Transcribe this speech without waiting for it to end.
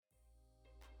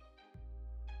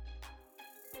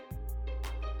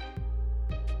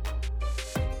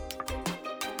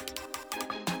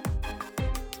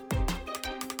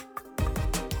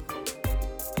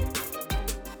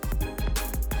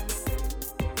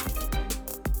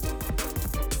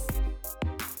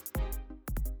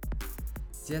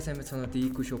Сайн мэцэнүүд The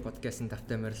Eku show podcast-ын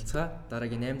тавтай морилцгаа.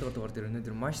 Дараагийн 8 дугаар дээр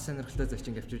өнөөдөр маш сонирхолтой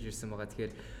зочин авчирж ирсэн байгаа.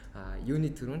 Тэгэхээр юуны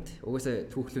төрөнд угаасаа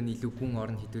түүхлөөний илүү гүн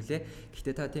орон хідүүлээ.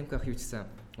 Гэхдээ та Тэмк ах юу гэсэн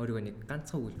өөрийгөө нэг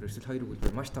ганцхан өгүүлбэр эсвэл хоёр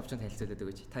өгүүлбэр маш товчон танилцуулаад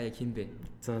өгөөч. Та яг хэн бэ?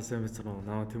 За сайн мэцэнүүд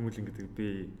намайг Тэмүүлэн гэдэг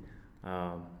би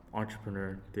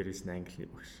Энтрепренер дээрээс Англи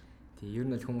багш. Тэг ер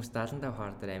нь бол хүмүүс 75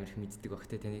 хаар дээр амирх мэддэг баг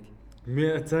те таныг.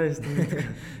 За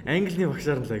Английн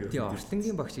багшаар нь л аягүй. Тий,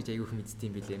 Орчлонгийн багш гэж аягүй мэддэг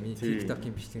юм билээ. Миний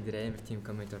TikTok-ийн бичлэгэн дээр амар тийм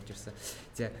комент орж ирсэн.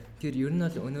 За тэгэхээр ер нь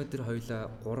бол өнөөдөр хоёулаа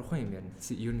 3 юм ярина.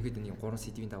 Ерөнхийдөө нэг 3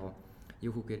 сэдвийн дагуу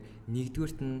юу гэхээр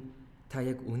нэгдүгээрт нь та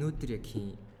яг өнөөдөр яг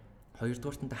хийн,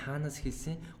 хоёрдугаарт нь та хаанаас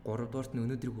хэлсэн, гуравдугаарт нь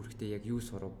өнөөдрийг хүрэхдээ яг юу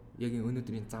сурав? Яг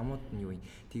өнөөдрийн замууд нь юу юм?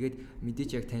 Тэгээд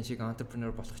мэдээж яг тань шиг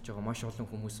энтрепренер болох гэж байгаа маш олон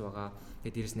хүмүүс байгаа.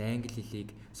 Тэгээд дээрэс нь англи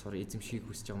хэлийг эзэмшихийг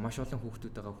хүсэж байгаа маш олон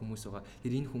хүүхдүүд байгаа хүмүүс байгаа.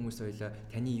 Тэр энэ хүмүүс хоёлаа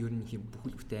таны ер нь хэм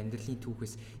бүхэл бүтэн амьдралын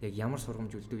түүхээс яг ямар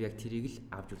сургамж үлдэв яг тэрийг л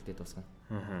авч үлдээд дуусгана.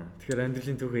 Тэгэхээр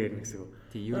амьдралын түүхээ ярина гэсэн үг.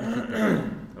 Тий,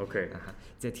 ерөнхийдөө. Окей.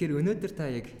 За тэгэхээр өнөөдөр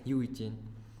та яг юу хийж байна?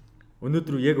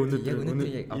 Өнөөдөр яг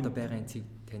одоо байгаан цэг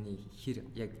таны хэр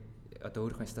яг одоо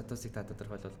өөрийнхөө статусыг та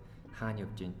тодорхойлвол хаана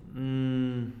явж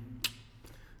байна?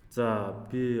 За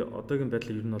би одоогийн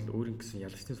байдлаар ер нь бол өөрийн гэсэн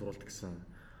ялагчдын сургалт гэсэн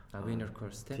winner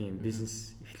course тийм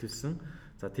бизнес эхлүүлсэн.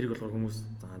 За тэрийг болохоор хүмүүс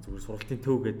зүгээр сургалтын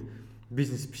төв гээд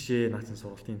бизнес бишээ наацсан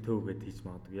сургалтын төв гээд хийж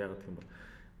магадгүй. Яг гэх юм бол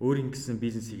өөрийн гэсэн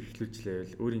бизнесийг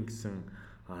эхлүүлжлээ байл өөрийн гэсэн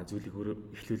зүйлийг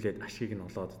эхлүүлээд ашигыг нь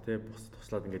олоод те бус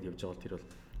туслаад ингээд явж байгаа бол тэр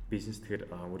бол бизнес. Тэгэхээр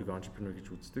өөрийгөө entrepreneur гэж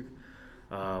үздэг.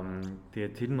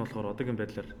 Тэгээд тэр нь болохоор одоогийн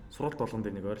байдлаар сургалт болгон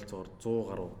дээр нэг ойролцоогоор 100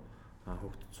 гаруй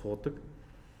хүүхд суудаг.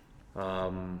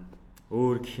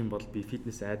 Өөр гэх юм бол би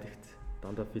фитнес аддикт,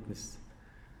 дандаа фитнес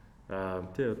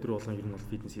тэ өдөр болгон ер нь бол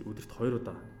фитнес өдөрт 2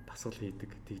 удаа дасгал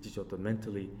хийдэг. Тэгжиж одоо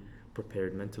mentally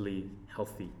prepared, mentally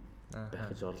healthy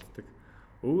байх гэж оролддог.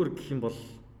 Өөр гэх юм бол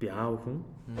би аав хүн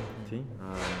тийм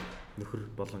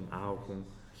нөхөр болон аав хүн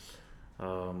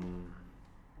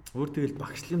өөр тэгэл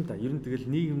багшлам да. Ер нь тэгэл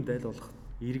нийгэмд айл болох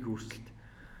эерэг өөрчлөлт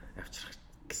авчрах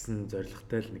гэсэн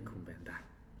зорилготой л нэг хүн байна да.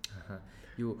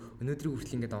 Юу өнөөдрийн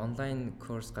хүртэл ингээд онлайн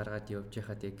курс гаргаад явж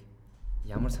байхад яг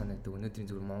ямар санагдав? Өнөөдрийн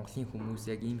зүгээр Монголын хүмүүс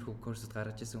яг энэ курсд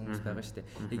гаргаж ирсэн хүмүүс байгаа шүү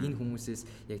дээ. Яг энэ хүмүүсээс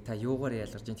яг та юугаар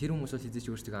ялгарч байна? Тэр хүмүүс бол хэзээ ч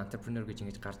өөрсдөө энтрепренер гэж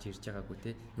ингэж гарч ирж байгаагүй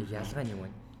те. Яг ялгаа нь юу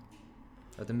вэ?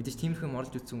 Одоо мэдээж тиймэрхэн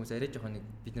орж үзсэн хүмүүс арай жоохон нэг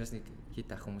биднээс нэг хит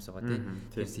ах хүмүүс байгаа тийм.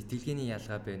 Тэр сэтгэлгээний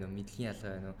ялгаа байна уу, мэдлэгийн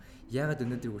ялгаа байна уу? Яагаад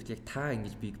өнөөдөр хүртэл яг та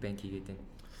ингэж big bang хийгээд байна?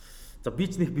 За би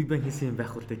ч нэг big bang хийсэн юм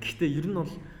байх уу те. Гэхдээ ер нь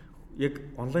бол яг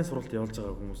онлайн сургалт явуулж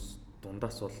байгаа хүмүүс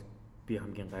дундаас бол би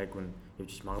хамгийн гайгүй нь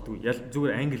явж магадгүй.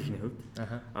 Зүгээр англи хэлний хувьд.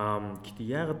 Гэхдээ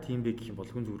яагаад тийм бэ гэх юм бол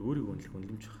хүн зүгээр өөрийгөө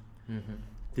үнэлж байгаа.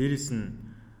 Дээрээс нь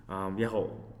яг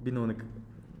би нэг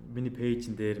миний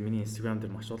пэйжн дээр, миний инстаграм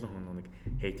дээр маш олон хүн нэг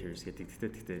haters гэдэг.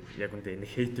 Гэхдээ яг үндэ нэг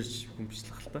haters хүн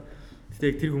бичлэх л та. Гэхдээ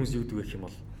яг тэр хүмүүс юу гэдэг вэ гэх юм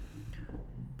бол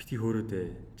бити хөөрөөдөө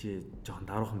чи жоохон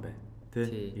даруухан бай. Тэ?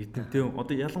 Эрдэмтэн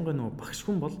одоо ялангуяа нөгөө багш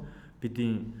хүн бол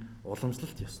бидний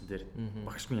уламжлалт ёсон дээр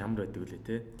багш хүн ямар байдаг вэ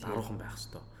те? Даруухан байх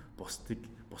хэвээр.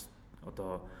 Бус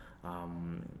одоо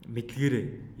мэдлэгээрээ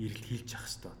ирэлт хийлж явах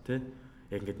хэвээр те?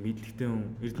 Яг ингээд мэдлэгтэй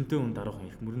хүн, эрдэмтэн хүн даруухан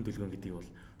их мөрөн дэлгөн гэдгийг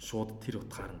бол шууд тэр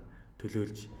утгаар нь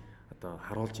төлөөлж одоо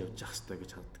харуулж явж явах хэрэгтэй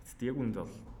гэж хаддаг. Тэгтээ яг үндэ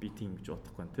бол би тийм гэж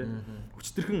бодохгүй байна те.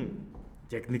 Өчтөрхөн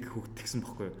яг нэг хүүхд тэгсэн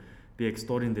бохгүй. Би яг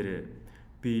сторийн дээр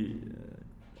би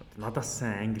надаас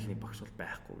сайн англи багш бол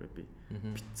байхгүй гэж би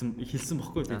битсэн хэлсэн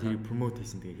бохгүй. Тэгээд тэрийг промот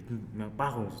хийсэн. Тэгээд хэдэн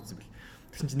бага хүмүүс үзсэн бэл.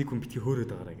 Тэгсэн чинь нэг хүн битгий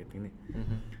хөөрөөд байгаараа гэдэг нэ.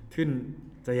 Тэгэхээр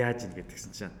за яаж ийн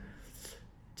гэдгсэн чинь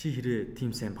чи хэрэг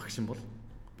тийм сайн багш юм бол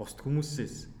бусд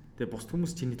хүмүүсээс тэгээд бусд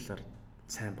хүмүүс чиний талаар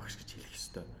сайн багш гэж хэлэх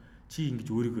ёстой. Чи ингэж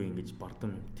өөрийгөө ингэж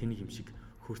бардам тэнийг юм шиг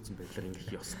хөөрцөн байдлаар ингэж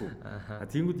ёсгүй.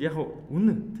 Тиймүүд яг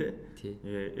үнэн тий.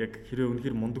 Яг хэрэг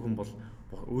үнэхээр мундаг хүн бол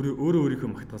өөрийнхөө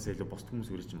магтахаас илүү бусд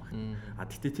хүмүүс үрэж магтана.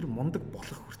 Гэхдээ тэр мундаг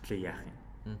болох хүртлээр яах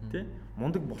юм? Тий?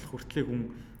 Мундаг болох хүртлээр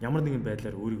хүн ямар нэгэн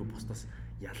байдлаар өөрийгөө бусдаас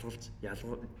ялгалж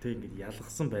тий ингэж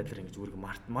ялгсан байдлаар ингэж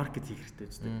өөрийгөө маркет хийх хэрэгтэй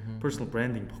үстэй. Personal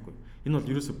branding баггүй. Энэ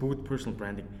бол ерөөсөө бүгд personal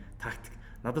branding тактик.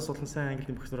 Надаас олон сайн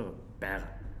английн багш нар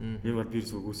байгаа. Яг бол би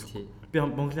зүгөөсөхгүй. Би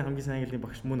Монголын хамгийн сайн английн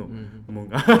багш мөн үү?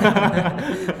 Мөн.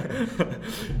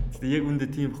 Тэгээ яг үндэ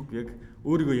тийм баггүй. Яг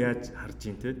өөрийгөө яаж харж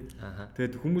ийн те.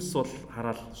 Тэгээд хүмүүс бол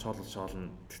хараад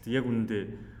шоолно. Гэхдээ яг үндэ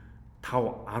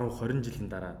 5, 10, 20 жилийн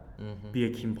дараа би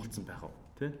яг хэн болцсон байх вэ?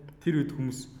 Тэ? Тэр үед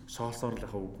хүмүүс шоолсоор л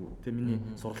яхаа үгүй. Тэ миний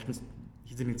сургалтанд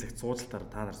хизээний цагт суужилтаар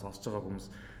та нар сонсож байгаа хүмүүс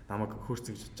намайг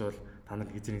хөөрцөж очивол та нар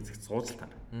хизээний цагт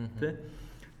суужилтаар. Тэ?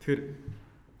 Тэгэхээр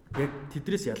яг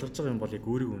тэдрээс ялгарч байгаа юм бол яг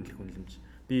өөрийгөө үнэлэх үнэлэмж.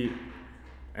 Би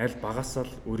аль багасаа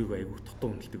л өөрийгөө айгүй дутуу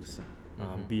үнэлдэг байсан.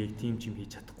 Би яг тийм ч юм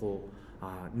хийж чадахгүй.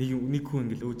 нэг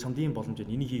хүн ингээл чамд ийм боломж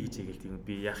байна. Энийг хий гэж хэлдэг юм.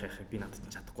 Би яах би надад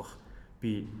чадахгүй байх.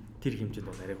 Би тэр хэмжээнд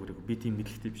бол арай хүрээгүй. Би тийм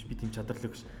мэдлэгтэй биш. Би тийм чадвартай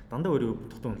биш. Дандаа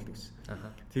өөрийгөө тогтоон үнэлдэг гэсэн.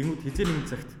 Тэгмүүд хизээ нэг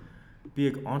цагт би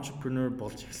яг entrepreneur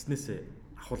болж эхэлснээсээ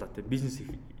ахуулаа те бизнес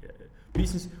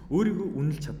өөрийгөө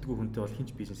үнэлж чаддгүй хүнтэй бол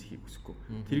хинч бизнес хийх хүсэхгүй.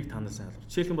 Тэрийг та нар сайн ойлгож.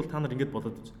 Жишээлбэл бол та нар ингээд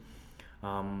бодоод үз.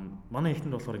 Манай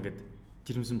ихнэр болохоор ингээд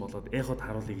жирэмсэн болоод эход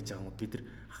харуулъя гэж байгаа юм. Бид нар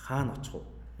хаана очих вэ?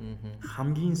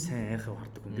 Хамгийн сайн айхав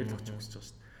хардаг хүн дээр л очих гэж байгаа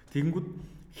шүү дээ. Тэгэнгүүт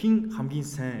хин хамгийн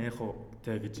сайн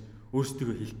айхавтай гэж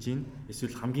өөрсдөө хэлж гин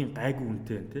эсвэл хамгийн гайгүй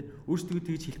үнэтэй байна те. Өөрсдөө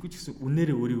тэгж хэлэхгүй ч гэсэн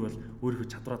үнээрээ өөрийг бол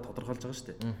өөрийнхөө чадвараа тодорхойлж байгаа шүү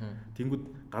дээ. Тэгэнгүүт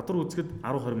гадуур үзэхэд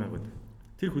 10-20 мянга байна.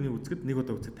 Тэр хүний үзэхэд нэг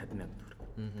удаа үзэхэд 50 мянга төгрөг.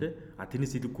 Тэ?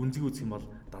 Тэрнээс илүү гүнзгий үзэх юм бол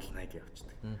 70-80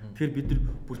 явчихдаг. Тэгэхээр бид нар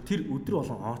бүр тэр өдөр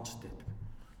болгон оочтой байдаг.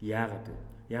 Яагаад вэ?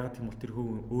 Яагаад гэвэл тэр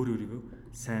хүн өөрийгөө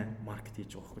сайн маркет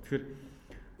хийж байгаа байхгүй. Тэгэхээр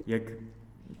яг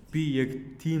би яг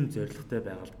тийм зорилготой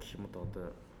байгаад гэх юм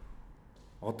одоо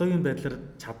одоогийн байдлаар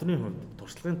чадрын хувьд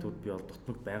туршлагын төвд би бол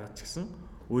дутмаг байгаа ч гэсэн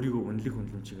өөрийгөө үнэлэх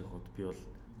хүнлэмжийн хувьд би бол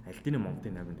аль дийн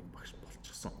Монголын 8-1 багш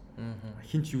болчихсон.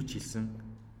 Хинч юу ч хэлсэн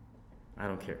I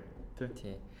don't care.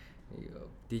 Тий.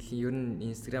 Дэлхийн ер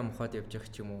нь Instagram ухаад явж явах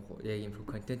ч юм уу яг юм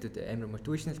контентууд амар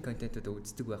motivational контентууд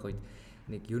үздэг байх үед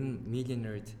нэг ер нь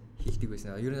millionaire хэлдэг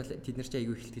байсан. Ер нь тэд нар ч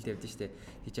айгүй хэлтгэлтэй явдсан шүү дээ.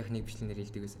 Тэгж яах нэг бичлэгнэр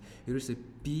хэлдэг байсан. Ерөөсөө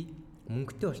би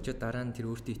мөнгөтэй болчоод дараа нь тэр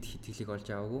өөртөө итгэлийг олж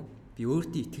аваагүй. Би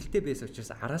өөртөө итгэлтэй байсан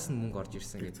учраас араас нь мөнгө орж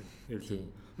ирсэн гэдэг. Тийм.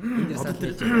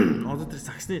 Одоо тэр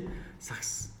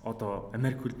сакс одоо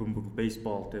Америк хөл бөмбөг,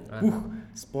 бейсбол тэр бүх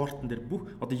спортон дээр бүх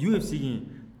одоо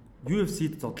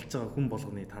UFC-д зодолж байгаа хүн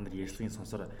болгоны та нар ярьцлагын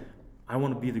сонсороо I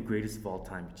want to be the greatest of all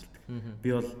time гэж хэлдэг.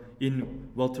 Би бол энэ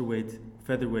welterweight,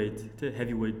 featherweight,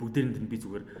 heavyweight бүгдээрэнд нь би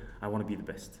зүгээр I want to be the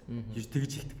best.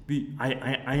 Тэгж хэлдэг. Би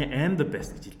I am the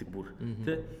best гэж хэлдэг бүр.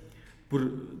 Бүр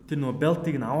тэр нөгөө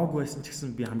beltыг нь аваагүй байсан ч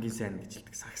гэсэн би хамгийн сайн гэж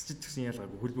хэлдэг. Сагсчд ч гэсэн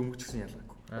ялгаагүй, хөл бөмбөг ч гэсэн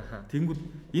ялгаагүй. Тэнгүүд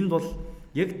энд бол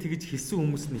яг тэгж хэлсэн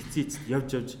хүмүүс нь эцээц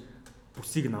явж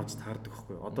бүсийг нь авч таардаг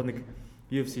байхгүй. Одоо нэг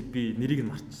UFC-д би нэрийг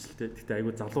нь марчихлээ. Тэгтээ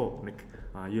айгүй залуу нэг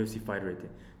UFC fighter байд.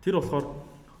 Тэр болохоор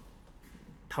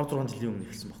 5-6 жилийн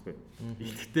өмнө ихсэн байхгүй.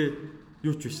 Тэгэхдээ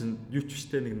юу ч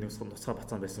биштэй нэг нуцгаа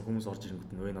бацаан байсан хүмүүс орж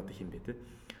ирэнгүүт нь өө надад хин бэ те.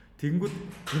 Тэгэнгүүт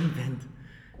энэ банд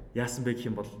яасан бэ гэх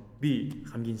юм бол би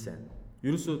хамгийн сайн.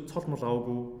 Ерөөсө цол мол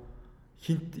аваагүй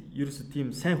хинт ерөөсө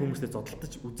тийм сайн хүмүүстэй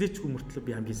зодтолтож үзээчгүй мөртлөө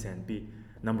би хамгийн сайн. Би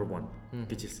number 1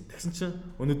 гэж хэлсэн. Тэгсэн чинь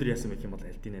өнөөдөр яасан бэ гэх юм бол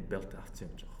альдины belt авсан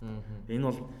юм жоо. Энэ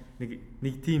бол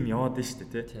нэг тим яваад байна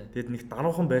шүү дээ тий. Тэгэд нэг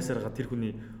даруухан байсараа тэр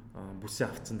хүний бүсээ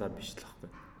авцсан даа биш л байхгүй.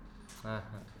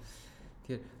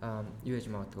 Тэгэхээр юу яж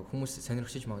магадгүй хүмүүс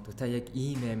сонирхож магадгүй та яг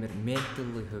ийм амар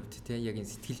mentally хувьд тий яг энэ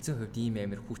сэтгэл зүйн хувьд ийм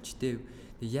амар хүчтэй.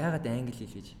 Тэг яагаад англи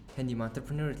хэл гэж тань юм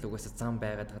entrepreneur л угаасаа зам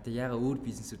байгаад та яагаад өөр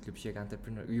бизнесүүд л биш яг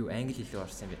entrepreneur юу англи хэлээр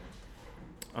орсон юм бэ?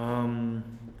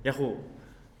 Яг уу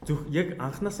яг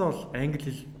анханасаа бол англи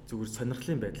хэл зүгээр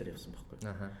сонирхлын байдлаар явсан байхгүй.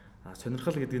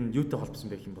 Сонирхол гэдэг нь юутай холбосон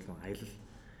байх юм бол аялал.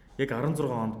 Яг 16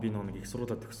 онд би нэг их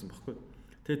сургуулаад төгссөн байхгүй.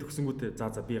 Тэгээ төгсөнгүүтээ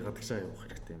за би гадагшаа явах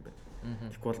хэрэгтэй юм байна.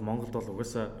 Тэгэхгүй бол Монголд бол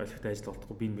угаасаа олигтой ажил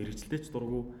олдохгүй би мэрэгчлээ ч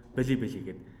дургу бали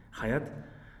гээд хаяад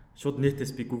шууд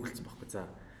нэтээс би гуглдсан байхгүй. За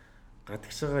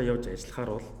гадагшаага явж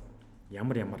ажиллахаар бол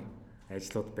ямар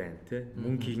ажлууд байна те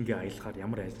мөнгө хийнгээ аялахаар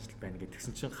ямар ажил байна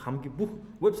гэдгсэн чинь хамгийн бүх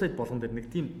вебсайт болгон дээр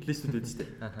нэг тийм листүүд байдаг шүү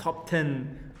дээ.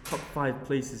 Top 5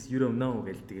 places you don't know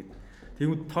гэдэг.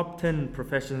 Тэгвэл top 10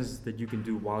 professions that you can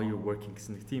do while you're working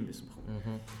гэсэн нэг тийм байсан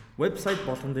байна. Вебсайт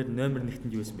болгон дээр номер 1-т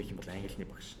юу байсан бэ гэх юм бол англиний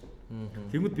багш.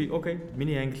 Тэгвэл би окей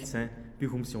миний англи сайн би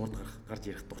хүмүүсийн урд гарч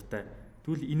ярих дуртай.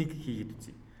 Тэгвэл энийг хийгээд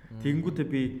үзье. Тэгэнгүүтээ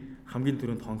би хамгийн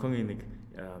түрүүнд Хонконгийн нэг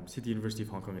City University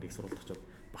of Hong Kong-ыг суралт очоод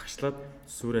багшлаад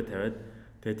сүрээ тавиад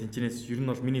тэгээд тэнцэнээс ер нь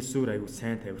бол миний сүр айгу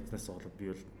сайн тавигдсанаас болоод би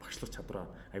бол багшлах чадвараа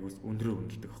айгу өндрөөр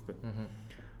хөндлөдөг байхгүй.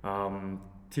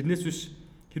 Тэрнээс биш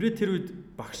хэрвээ тэр үед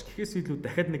багш гэхээс илүү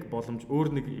дахиад нэг боломж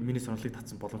өөр нэг миний сонирхлыг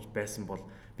татсан боломж байсан бол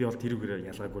би бол тэрүүгээр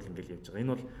ялгаагүй л ингээл явж байгаа.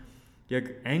 Энэ бол яг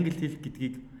англи хэл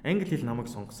гэдгийг англи хэл намайг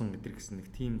сонгосон гэдэг гэсэн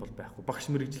нэг тийм бол байхгүй. Багш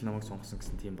мэрэгжил намайг сонгосон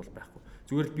гэсэн тийм бол байхгүй.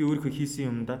 Зүгээр л би өөрийнхөө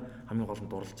хийсэн юмдаа хамгийн гол нь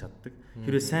дурлаж чаддаг.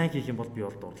 Хэрвээ сайн хийх юм бол би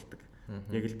бол дурладаг.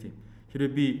 Яг л тийм.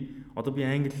 Хэрвээ би одоо би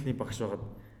англи хэлний багш байгаад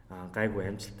гайгүй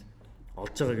амжилт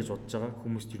олж байгаа гэж бодож байгаа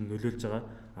хүмүүст ер нь нөлөөлж байгаа.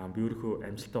 Би өөрийнхөө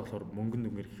амжилттай болохоор мөнгөнд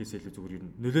үгээр гэхээс илүү зүгээр ер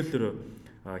нь нөлөөллөөр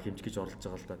хэмжиж оролцож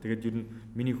байгаа л да. Тэгээд ер нь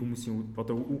миний хүмүүсийн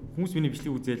одоо хүмүүс миний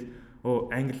бичлэг үзэл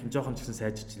англи нь жоохон ч гэсэн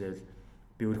сайжирчлаа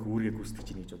би өөрийнхөө үүргээ гүйцэтгэж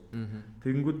ийн гэж бод.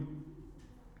 Тэгэнгүүт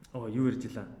юу ярьж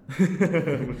илаа.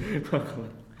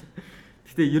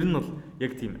 Гэтэ ер нь бол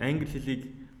яг тийм англи хэлийг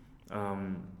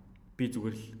би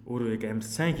зүгээр л өөрөө яг амар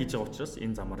сайн хийж байгаа учраас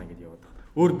энэ замаараа ингэж яваад байна.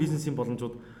 Өөр бизнесийн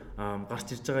боломжууд гарч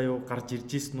ирж байгаа юу? Гарч ирж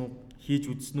ийсэн үү? хийж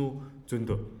үзсэн үү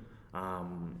зөндөө.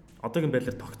 Одоогийн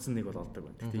байдлаар тогтсон нэг бол олдог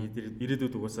байна. Гэхдээ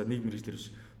ирээдүйд угаасаа нэг мэрэгчлэр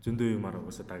биш зөндөө юмар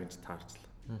угаасаа дагаж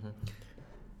таарчлаа.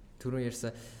 Түрүүн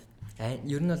ярьсан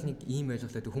ер нь бол нэг ийм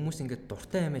ойлголоо хүмүүс ингээд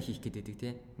дуртай юмаа хийх гэдэг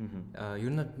тийм.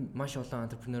 Ер нь маш олон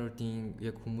энтрепренеруудын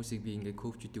яг хүмүүсийг би ингээд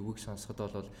коучүүдийн үгийг сонсоход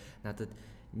бол надад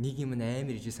нэг юм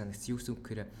амар ижил санагдсан. Юу гэсэн үг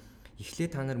гэхээр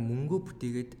эхлээд та нар мөнгөө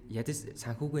бүтээгээд ядаж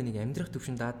санхүүгээ нэг амьдрах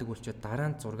төвшин даадаг болчоод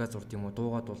дараа нь зураг зурд юм уу,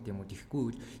 дуугаад болд юм уу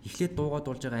тэхгүй эхлээд дуугаад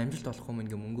болж байгаа амжилт олох юм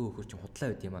ингээ мөнгөө өгөхөр чинь худлаа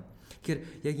байд юм аа. Тэгэхээр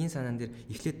яг энэ санаан дээр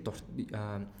эхлээд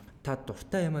та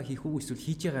дуртай юмаа хийх үү эсвэл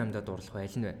хийж байгаа юмдаа дурлах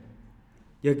аль нь вэ?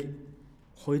 Яг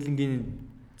хоёулангийн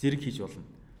зэрэг хийж болно.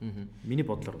 Миний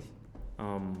бодлоор бол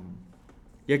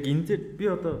яг энэ дээр би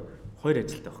одоо хоёр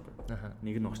ажилтай байхгүй.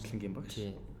 Нэг нь орчлонгийн багш.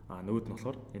 Нөгөөд нь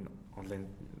болохоор энэ онлайн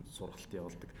сургалт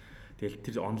явуулдаг. Тэгэл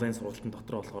тэр онлайн сургалтын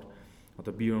дотор болохоор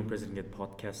одоо би Энтрепренер ингээд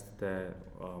подкасттай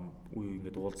үе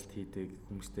ингээд уулзалт хийдэг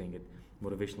хүмүүстэй ингээд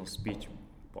motivational speech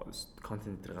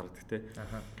content гаргадаг те.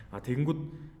 Тэгэнгүүт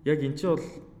яг эн чинь бол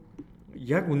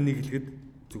яг үннийг хэлэхэд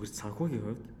зүгээр санхүүгийн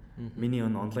хувьд миний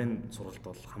онлайн сургалт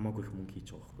бол хамаагүй их мөнгө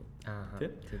хийж байгаа байхгүй.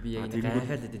 Тэг би яг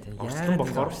гайхаад идэв тань.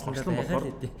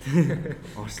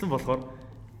 Орчлон болохоор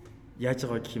яаж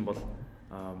байгаа гэх юм бол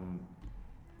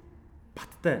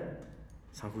баттай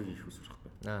санхүүгийн их усрах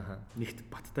байхгүй. Нэгт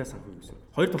баттай санхүүгийн усрах.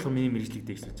 Хоёр болохоор миний мэргэжлийг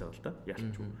дээшлэж байгаа л да.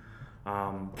 Яалч юу.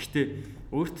 Гэхдээ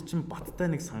өөрт чинь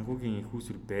баттай нэг санхүүгийн их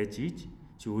уср байж ийж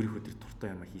чи өөрийнхөө тэр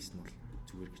дуртай юм хийсэн бол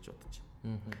зүгээр гэж бодож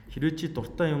байна. Хэрвээ чи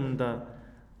дуртай юмдаа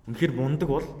үнэхээр мундаг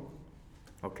бол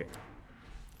окей.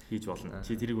 Хийж болно.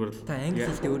 Чи тэрийг бол та англи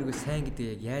хэлтэй өөрийгөө сайн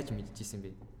гэдэг яг яаж мэдчихсэн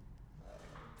бэ?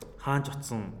 Хаанч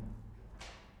утсан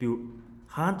би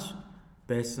хаанч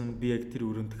байсан би яг тэр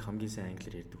өрөөнд хамгийн сайн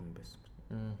англиар ярьдаг хүн байсан.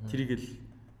 Тэрийг л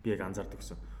би яг анзаардаг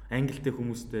гэсэн. Англитэй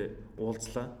хүмүүстэй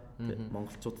уулзлаа,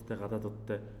 монголчуудтай,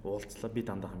 гадаадуудтай уулзлаа. Би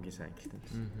дандаа хамгийн сайн англитай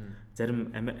байсан. Зарим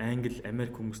англи,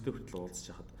 Америк хүмүүстэй хүртэл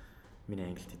уулзж хахад миний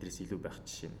англи тэдрээс илүү байх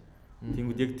жишээ.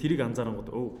 Тэнгүүд яг тэрийг анзаарангууд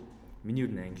миний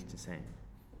юу н англи чинь сайн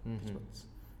гэж бодсон.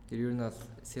 Тэр юу нь бол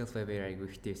self aware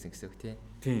айгуу ихтэй байсан гэсэн үг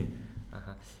тийм.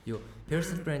 Юу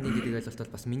personal branding гэдэг ойлголт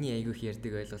бол бас миний айгуу их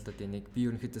ярьдаг ойлголтууд нэг би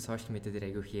ерөнхийдөө social media дээр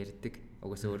айгуу их ярьдаг.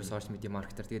 Угаасаа өөрөө social media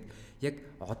marketer. Тэгээд яг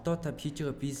одоо та хийж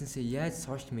байгаа бизнесээ яаж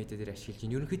social media дээр ашиглаж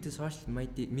чинь ерөнхийдөө social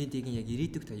media-гийн яг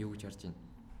ирээдүг та юу гэж харж байна?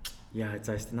 Яа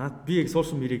зааш наад би яг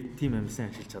social media-г тийм амьсан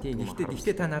ашиглаж чаддаг юм аа.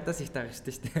 Гэхдээ та надаас их таагч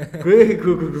шүү дээ.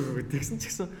 Гүй. Тэгсэн ч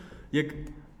гэсэн яг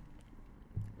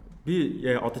би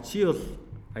одоо чи бол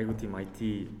айгуу тийм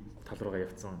IT тал руугаа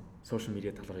явцсан, social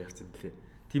media тал руу явцсан гэлээ.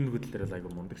 Тим нэг хөдөл дээр бол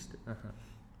айгуу мундаг шүү дээ.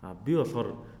 Би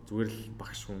болохоор зүгээр л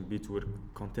багш хүн, би зүгээр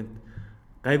контент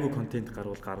гайгүй контент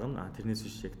гарвал гаргана. Тэрнээс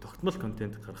биш яг тогтмол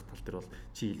контент гаргах тал дээр бол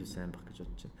чи илүү сайн байх гэж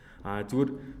бодож байна.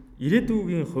 Зүгээр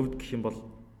ирээдүйн хувьд гэх юм бол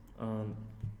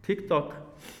TikTok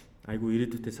айгуу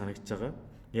ирээдүйтэй санагдаж байгаа.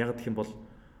 Яг гэх юм бол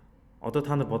одоо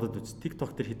та нар бодоод үз.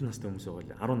 TikTok дээр хэдэн настай хүмүүс байгаа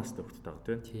вэ? 10 настай хүүхэд байгаа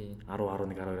тийм. 10,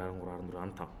 11, 12, 13, 14,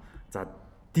 15. За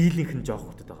дийлийнх нь жоох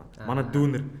хүүхэд байгаа. Манай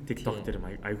дүүнер TikTok дээр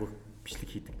айгуу бичлэг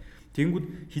хийдэг.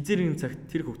 Тэнгүүд хизээрийн цагт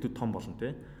тэр хүүхдүүд том болно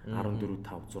тийм. 14,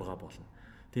 5, 6 болно.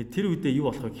 Тэгээ тэр үедээ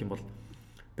юу болох вэ гэх юм бол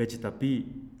байж та би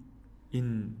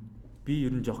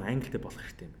ер нь жоох англитэй болох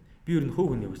хэрэгтэй юм. Би ер нь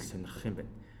хөөгний үйлс сонирхох юм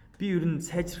байна. Би ер нь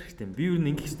сайжрах хэрэгтэй юм. Би ер нь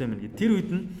ингэх хэрэгтэй юм гэдэг. Тэр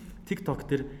үед нь TikTok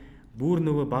дээр бүр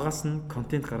нөгөө багаас нь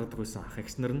контент гаргадаг байсан ах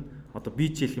эгчнэр нь одоо би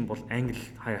жишээлх юм бол англи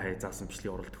хай заасан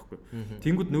бичлэг оруулдаг хгүй.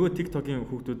 Тэнгүүд нөгөө TikTok-ийн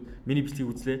хүүхдүүд миний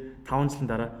бичлэгийг үзлээ 5 жилийн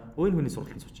дараа энэ хүний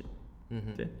сургалтанд суучих.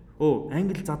 Тэ.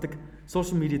 Англи задаг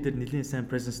social media дээр нэлийн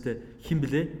сайн presence-тэй хэн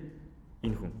блэ?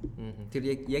 Энэ хүн.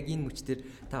 Тэр яг энэ мөч төр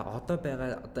та одоо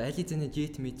байгаа одоо аль хэзээ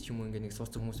jet meet ч юм уу ингээ нэг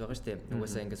сууцсан хүмүүс байгаа шүү дээ.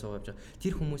 Угаасаа ингээ сууж байгаа.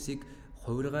 Тэр хүмүүсийг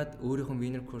хувиргаад өөрийнхөө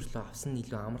winner course-лоо авсан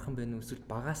илүү амархан байна уу эсвэл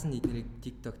багаас нь эднийг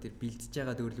TikTok дээр бэлдэж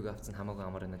байгаа дөрлөг авсан хамаагүй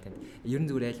амар байна танд. Ер нь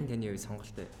зүгээр аль нь таны хувьд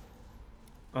сонголт вэ?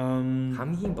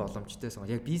 Хамгийн боломжтой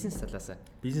сонголт яг бизнес талаасаа.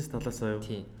 Бизнес талаасаа юу?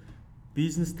 Тийм.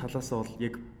 Бизнес талаасаа бол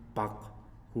яг баг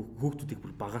хүүхдүүдийг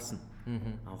бүр багаас нь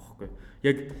авахгүй.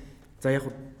 Яг за яг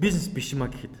бизнес биш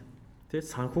маа гэхэд тэ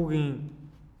санхүүгийн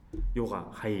юугаа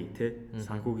хаяа тэ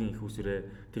санхүүгийн их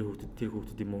усрээ тэр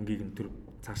хүүхдүүдийн мөнгийг нь тэр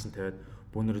цааш нь тавиад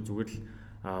бүүнөр зүгээр л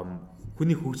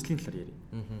хүний хөгжлийн талаар ярив.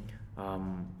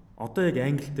 Одоо яг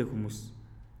англитэй хүмүүс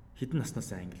хэдэн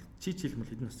наснаас англи? Чи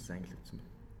хэлмэл хэдэн наснаас англи үзсэн бэ?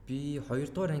 Би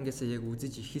 2 дугаар ангиасаа яг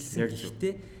үзэж эхэлсэн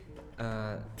гэхдээ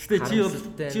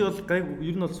чи бол гай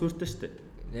ер нь бол сууртай шүү дээ.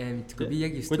 Мэдгүй би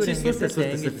яг 9 дугаар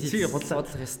ангиасаа англи чи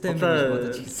бодлох ёстой юм гэж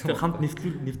бодож эхэлсэн. Хамт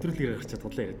нэвтрүүлгээр гарчаад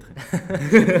бодлоо яриад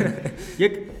байгаа.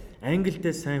 Яг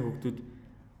англитэй сайн хүүхдүүд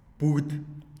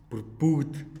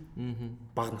бүгд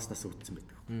баг наснаас үүдсэн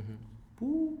байдаг.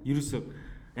 Ерөөсөө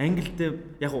англитэй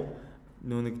яг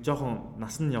нөө нэг жоохон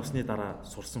нас нь явсны дараа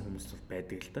сурсан хүмүүс бол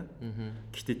байдаг л да.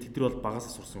 Гэхдээ тэд нар бол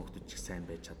багасаа сурсан хүмүүс ч их сайн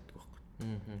байж чаддаг байхгүй.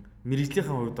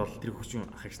 Мэргэжлийнхэн хувьд бол тэр хөгжим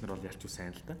ах эгч нар бол ялч уу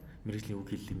сайн л да. Мэргэжлийн үг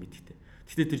хэллийг мэддэг.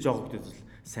 Гэхдээ тэр жоохон хүмүүс бол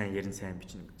сайн ярин сайн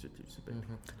бичнэ гэж юм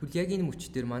байна. Тэгвэл яг энэ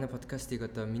мөчтөр манай подкастыг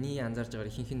одоо миний анзаарж байгаа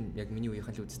ихэнх нь яг миний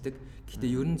үеийнхэн л үздэг.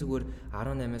 Гэхдээ ерөн зүгээр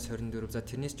 18-аас 24 за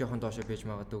тэрнээс жоохон доошо байж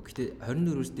магадгүй. Гэхдээ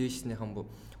 24-өөс дээшснийхэн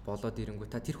болоод ирэнгүү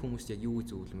та тэр хүмүүст яг юу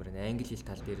зөвлөмөр вэ? Англи хэл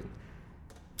тал дээр нь.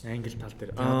 Англи тал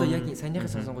дээр. Одоо яг саяныхаа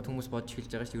сонсонгод хүмүүс бодж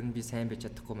эхэлж байгаа шүү. Ер нь би сайн байж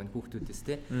чадахгүй маань хүүхдүүдээс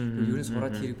те. Ер нь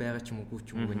сураад хэрэг байгаа ч юм уу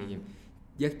ч юм уу нэг юм.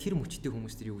 Яг тэр мөчтэй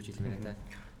хүмүүс тэр юу гэж хэлмээр та.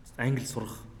 Англи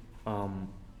сурах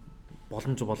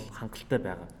боломж бол хангалттай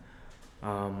байгаа.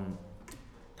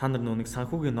 Та нар нэг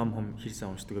санхүүгийн ном хэрсэн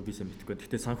уншдаг би сайн мэдгүй.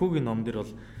 Гэхдээ санхүүгийн ном дээр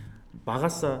бол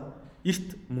багасаа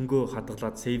эрт мөнгөө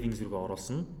хадгалаад savings рүүгээ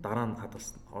оруулсан, дараа нь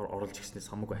оруулж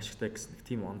гиснээс хамаагүй ашигтай гэсэн нэг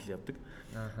тийм онол явдаг.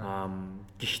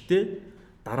 Гэхдээ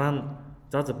дараа нь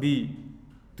за би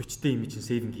 40-тэй юм чинь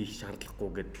saving хийх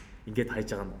шаардлагагүй гэд ингээд хайж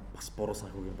байгаа нь бас буруу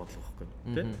санхүүгийн бодлого байхгүй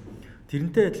тий.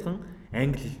 Тэрнтэй адилхан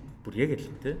англи бүр яг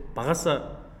адилхан тий.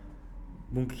 Багасаа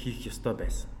мөнгө хийх ёстой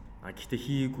байсан. Гэхдээ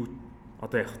хийгээгүй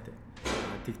одоо яах вэ?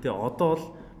 Тэгтээ одоо бол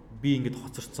би ингэж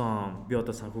хоцорцсон. Би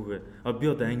одоо санхүүгээ би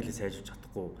одоо англи сайжруулж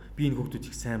чадахгүй. Би энэ хүүхдүүд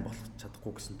их сайн болох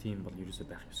чадахгүй гэсэн тийм бол ерөөсөө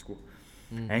байх ёсгүй.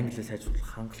 Англи сайжруулах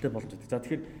хангалттай болж байгаа. За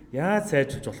тэгэхээр яаж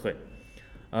сайжруулж болох вэ?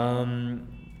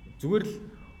 Зүгээр л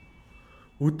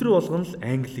өдөр болгон л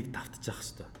англиг давтчих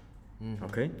хэвээр.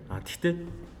 Окей. Тэгтээ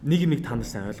нэг юм та нар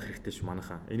сайн ойлгох хэрэгтэй шүү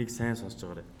манайхаа. Энийг сайн сонсож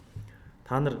байгаарай.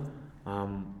 Та нар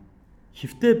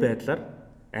хэвтэй байдлаар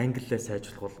англиа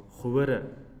сайжруулах бол хуваараа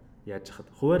яаж яхад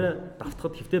хуваараа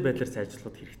давтахад хэвтэй байдлаар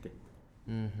сайжруулахад хэрэгтэй.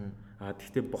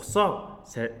 Тэгтээ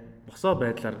босоо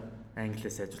байдлаар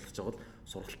англиа сайжруулах гэж бол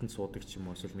сургалтанд суудаг ч юм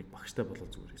уу эсвэл нэг багштай болол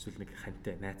зүгээр эсвэл нэг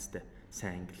хантай найзтай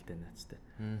сайн англитай найзтай.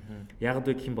 Яг л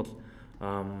гэх юм бол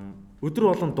өдөр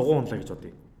болгон дугуй унлаа гэж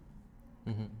бодъё.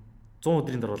 100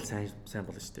 өдрийн дараа бол сайн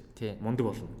болно шүү дээ. Мундаг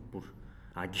болно бүр.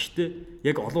 Гэхдээ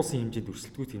яг олон улсын хэмжээнд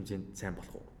өрсөлдөггүй хэмжээнд сайн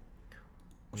болох уу?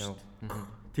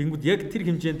 Тэгэнгүүт яг тэр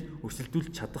хэмжээнд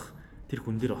өрсөлдүүлж чадах тэр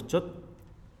хүн дээр очиод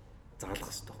заалах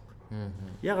хэрэгтэй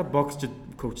байхгүй. Ягаад боксчд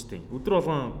коучтэй. Өдөр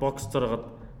болгон боксцоор хагаад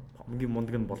хамгийн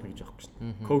мундаг нь болно гэж байхгүй шүү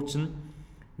дээ. Коуч нь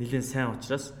нэлээд сайн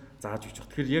учраас зааж өгч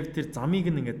байгаа. Тэгэхээр яг тэр замыг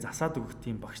нь ингээд засаад өгөх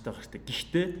тийм багштай байх хэрэгтэй.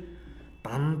 Гэхдээ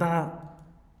дандаа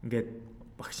ингээд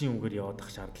багшийн үгээр яваад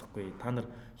ах шаардлагагүй. Та нар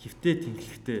хэвтээ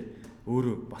тэнхлэхдээ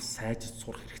өөрөө бас сайжиж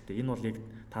сурах хэрэгтэй. Энэ бол яг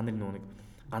та нарын нэг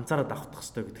ганцаараа давтах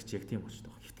хэрэгтэй гэдэг чинь яг тийм болж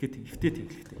байгаа. Хэвтээ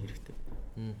тэнхлэхдээ хэрэгтэй.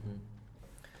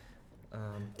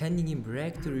 Таны нэг юм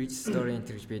rag to rich story энэ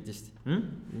гэж байдаг шүү дээ.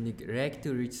 Нэг rag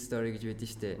to rich story гэж байдаг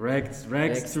шүү дээ.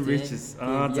 Rags to riches.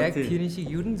 Яг тэрэн шиг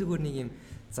ерэн зүгээр нэг юм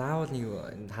заавал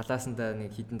нэг халаасандаа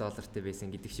нэг хэдэн доллартай байсан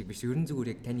гэдэг шиг биш. Ерэн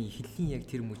зүгээр яг таны хэллийн яг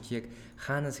тэр мөч яг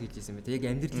хаанаас хэлж ирсэн бэ? Яг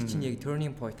амьдрал чинь яг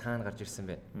turning point хаана гарч ирсэн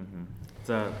бэ?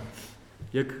 За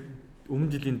яг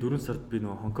өмнө жилийн 4 сард би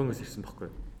нөгөө Хонконгоос ирсэн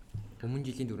байхгүй. Өмнө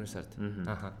жилийн 4 сард.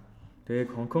 Тэгээ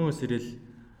яг Хонконгоос ирэл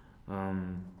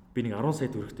би нэг 10 сая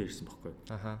төгрөгтэй ирсэн байхгүй.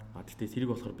 Тэгтээ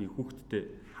тэрийг болохоор би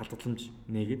хүүхдтэй халдлагамж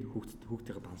нээгээд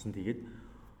хүүхдтэйгээ дансанд хийгээд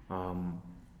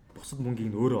бусад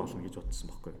мөнгийг нь өөрөө олно гэж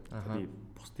бодсон байхгүй. Би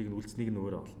бусдыг нь үлдснийг нь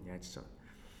өөрөө олно яаж ч байгаа.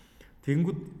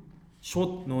 Тэгэнгүүт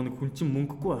шууд нөгөө нэг хүн чинь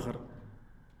мөнгөгүй байхаар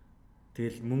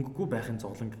тэгэл мөнгөгүй байхын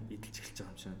зовлон эдэлж эхэлж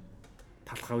байгаа юм шиг.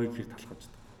 Талах авыг хэр талхаж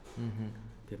байгаа.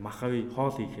 Тэгээ мах авыг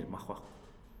хоол хийхээр мах байх.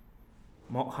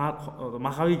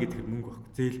 Мах авыг гэхээр мөнгө байх.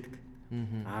 Зээлдэг.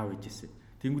 Аав ээжээсээ.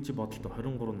 Тэнгүү чи бодолтой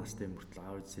 23 настай юм хүртэл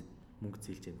аав ээжээсээ мөнгө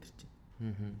зээлж амьдэрч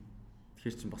байна.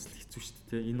 Тэгэхээр чинь бас л хэцүү шүү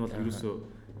дээ. Энэ бол ерөөсөө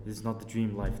is not the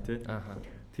dream life те.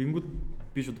 Тэнгүүд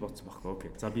би шууд бодсон байхгүй.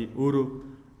 Окей. За би өөрөө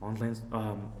онлайн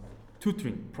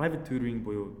tutoring, private tutoring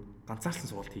буюу ганцаардлан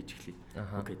сургалт хийж эхлэе.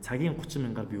 Окей. Цагийн 30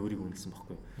 мянгаар би өөрийгөө үнэлсэн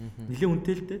байхгүй. Нилээ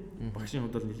үнэтэй л те. Багшийн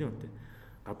хувьд бол нилээ үнэтэй.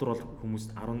 Гадуур бол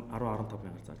хүмүүс 10-15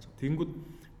 мянгаар зааж байгаа. Тэнгүүд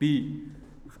би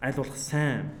аль болох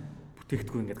сайн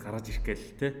бүтээгдэхүүн ингээд гаргаж ирэх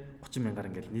гээл те. 30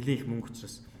 мянгаар ингээд нилээ их мөнгө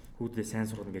учраас хүүдээ сайн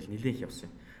сургана гээл нилээ их явсан.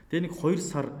 Тэгээ нэг 2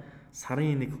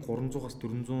 сарын нэг 300-аас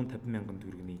 450 мянган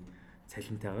төгрөгийн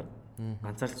цалинтайгаар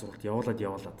ганцаарл сургалт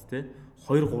явуулаад те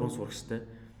 2-3 сурагчтай.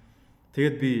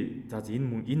 Тэгээд би за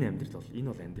энэ амьдрал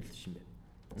бол амьдрал биш юм байна.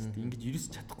 Ингэж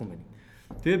ерөөс чадахгүй юм байна.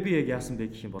 Тэгээд би яг яасан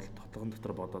бэ гэх юм бол тотлогон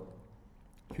дотор бодоод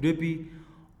хэрвээ би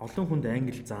олон хүнд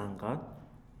англи заангаад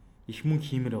их мөнгө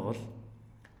хиймээр бол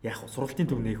яг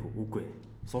сургалтын төв нээх үгүй.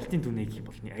 Сургалтын төв нээх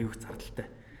юм бол аюух зардалтай.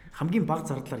 Хамгийн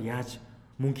бага зардлаар яаж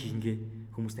мөнгө хийнгээ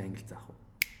хүмүүст англи заах вэ?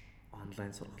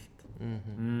 Онлайн сургалт.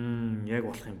 Яг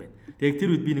болох юм байна. Тэгээд тэр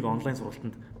үед би нэг онлайн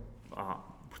сургалтанд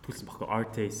бүртгүүлсэн баггүй.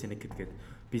 RTA Syndicate гэдэг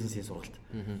бизнесийн сургалт.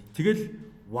 Тэгэл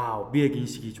вау би яг энэ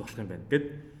шиг хийж болох юм байна гэд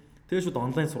Тэгээ шууд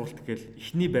онлайн сургалт гээл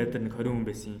эхний байдлаар нэг 20 хүн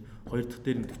байсан. Хоёр дахь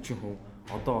дээр нь 40 хүн.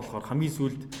 Одоо болохоор хамгийн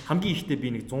сүүлд хамгийн ихтэй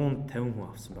би нэг 150 хүн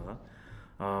авсан байгаа.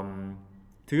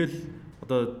 Тэгэл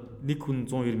одоо нэг хүн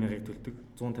 190 мянгыг төлдөг.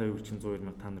 150 хүн чинь 190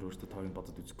 мянга та нар өөртөө тоог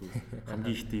бодод үзэхгүй.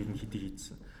 Хамгийн ихтэй ер нь хэдий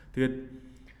хийдсэн. Тэгээд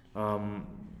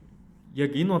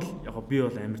яг энэ бол яг би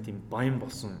бол амар тийм баян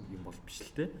болсон юм бол биш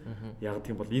л те. Яг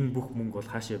тийм бол энэ бүх мөнгө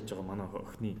бол хаашаа явж байгаа манай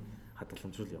охины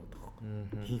хадгаламжруу яваад байгаа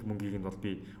байхгүй. Хийх мөнгийг нь бол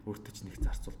би өөртөө ч нэг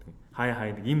зарцуулдаг.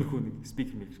 Хай нэг иймэрхүү нэг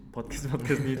спикер подкаст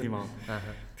нийт юм аа.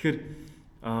 Тэгэхээр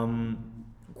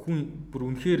хүн бүр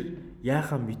үнэхээр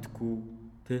яахаа мэдгүй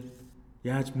те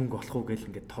яаж мөнгө олох уу гэл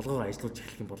ингээд толгойгоо ажиллаж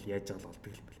эхлэх юм бол яаж байгаа л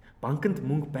болдог юм бэл. Банкнд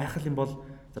мөнгө байх юм бол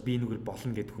за би энэгээр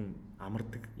болно гэд хүн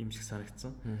амардаг юм шиг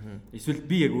санагдсан. Эсвэл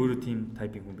би яг өөрөө тийм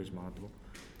тайпинг хүн байж магадгүй.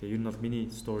 Тэгээ ер нь бол миний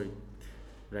story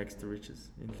rags to riches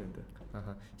энэ л энэ.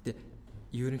 Гэтэ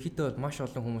ерөнхийдөө бол маш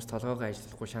олон хүмүүс толгойгоо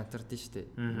ажиллахгүй шантардаг шүү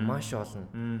дээ. Маш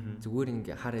олон. Зүгээр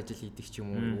ингээ хар ажил хийдэг ч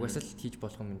юм уу. Угаасаа л хийж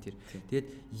болох юм тэр. Тэгээд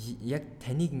яг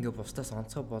таныг ингээ бусдаас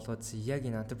онцгой болгоод яг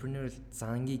энэ entrepreneurial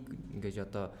зангийг ингээ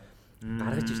одоо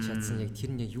гаргаж ирч чадсан яг тэр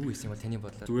нь яг юу байсан юм бол таны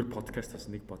бодлоор? Зүгээр подкаст бас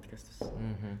нэг подкаст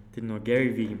байсан. Тэр нөгөө Gary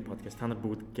V-ийн подкаст. Та нар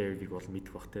бүгд Gary V-г бол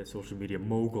мэдэх бах те. Social media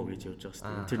mogul гэж явж байгаа шүү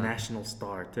дээ. International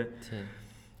star те.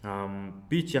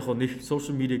 Би ч яг нэг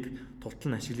social media-г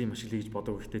тултал нь ашиглая гэж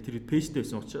бодог. Гэхдээ тэр пэйжтэй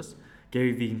байсан учраас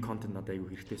Gary V-ийн контент надад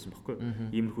аягүй хэрэгтэй байсан байхгүй.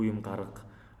 Иймэрхүү юм гарга,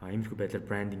 иймэрхүү байдлаар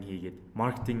брандинг хийгээд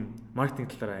маркетинг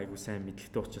талаараа аягүй сайн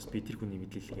мэдлэгтэй учраас би тэр хүний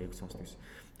мэдлэгийг аягүй сонсдог гэсэн.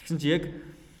 Тэгсэн чи яг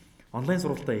онлайн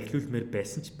сургалтаа эхлүүлмээр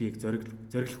байсан ч би яг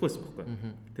зориглохгүй байсан байхгүй.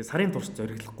 Тэгээ сарын турш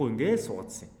зориглохгүй ингээд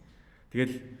суугаадсан.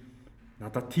 Тэгэл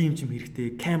надад тим ч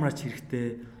хэрэгтэй, камерач хэрэгтэй,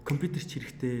 компьютерч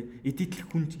хэрэгтэй, эдитлэх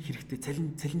хүн хэрэгтэй,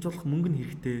 цалинжуулах мөнгө нь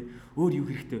хэрэгтэй, өөр юу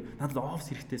хэрэгтэй, надад офс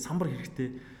хэрэгтэй, самбар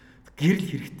хэрэгтэй, гэрэл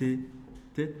хэрэгтэй,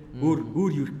 тэ?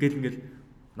 Өөр юу гэл ингээл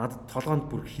надад толгоонд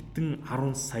бүр хэдэн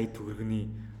 10 сая төгрөгийн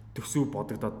төсөв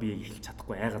бодогдоод би эхэлж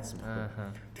чадахгүй айгаадсан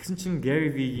байхгүй. Тэгсэн чинь Gary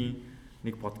V-ийн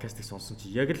нэг подкастыг сонсон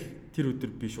чи яг л тэр өдөр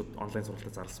би шууд онлайн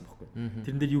сургалтаа зарласан байхгүй.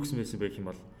 Тэрэн дээр юу гэсэн байсан бэ гэх юм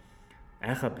бол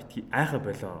айхаа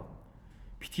болоо.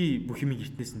 Битгий бүх юмыг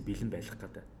эртнээс нь бэлэн байлгах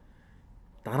гэдэг.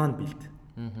 Дараа нь бэлд.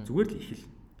 Зүгээр л ихэл.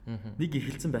 Нэг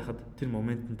эхэлсэн байхад тэр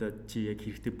моментод чи яг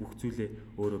хэрэгтэй бүх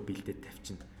зүйлээ өөрөө бэлдээд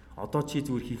тавьчихна. Одоо чи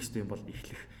зүгээр хийх ёстой юм бол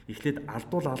эхлэх. Эхлээд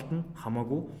алдна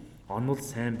хамаагүй. Онвол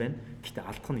сайн байна. Гэтэ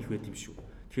алдах нь их байт юм шүү.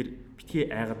 Тэгэхээр битгий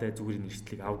айгаадаа зүгээр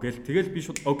нэрслийг ав гээл. Тэгэл би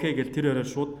шууд окей гээл тэр орой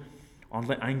шууд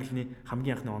онлайн Английн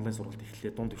хамгийн анхны онлайн сургалт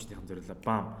эхлэе дунд төвчнийхэн зориулаа.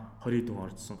 Бам 20 дэн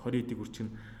орцсон. 20 эдийг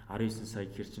үрчин 19 сая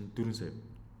гэхэр чин 4 сая.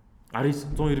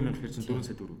 190 мянга гэхэр чин 4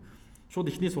 сая төгрөг. Шууд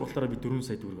ихний сургалтаараа би 4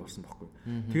 сая төгрөг олсон байхгүй.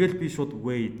 Тэгэл би шууд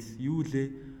wait юу лээ?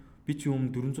 Би чи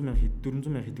өмнө 400 мянга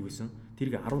хийдэг байсан.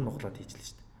 Тэрийг 10 нуглаад хийчихлээ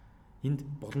шүү дээ. Энд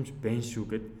боломж байна шүү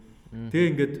гэд. Тэгээ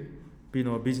ингээд би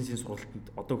нөгөө бизнесийн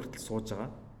сургалтанд одоо хүртэл сууж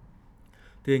байгаа.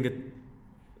 Тэгээ ингээд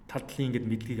тал талын ингээд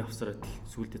мэдлэгийг авсараад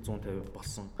сүүлдээ 150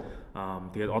 болсон.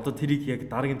 Тэгээд одоо тэрийг яг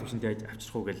дараагийн түвшинд яаж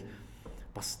авчрах уу гэл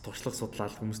бас туршлага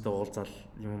судлаад хүмүүстэй уулзаал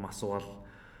юм асуугаал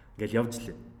ингээл явж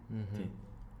лээ. Тийм.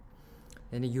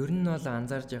 Яни ер нь бол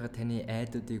анзаарж байгаа таны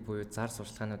айдуудыг буюу зар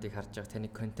сурчлагынуудыг харж байгаа таны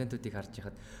контентуудыг харж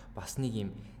байхад бас нэг юм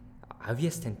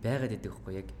авьяас танд байгаад идэг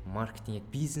байхгүй яг маркетинг яг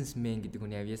бизнесмен гэдэг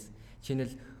хүний авьяас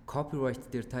чинэл copyright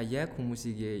дээр та яг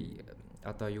хүмүүсийг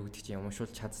одоо юу гэдэг чинь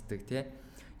уншуулж чаддаг тий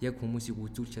яг хүмүүсийг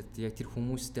үзүүлж чаддаг яг тэр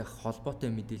хүмүүстэй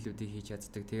холбоотой мэдээллүүдийг хийж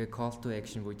чаддаг тэгээ call to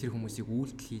action буюу тэр хүмүүсийг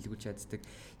үйлдэл хийлгүүлж чаддаг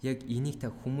яг энийг та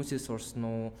хүмүүсээс сурсан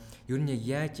уу ер нь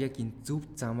яаж яг энэ зөв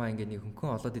замаа ингээ нэг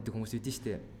хөнгөн олоод идэг хүмүүс үүдэн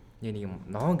штэ нэг юм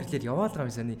ноон гэрлээр яваал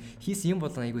байгаа юм саний хийсэн юм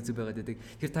болгоно айгу зүв байгаад байдаг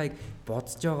тэр та яг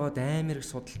бодож байгаад амар их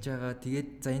судалж байгаа тэгээд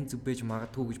за энэ зүв байж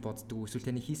магадгүй гэж боддог эсвэл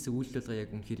таны хийсэн үйлдэл болгоо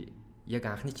яг үнэхээр яг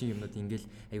анхны чинь юмнууд ингээл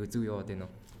айгу зүв яваад байна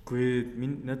уу үгүй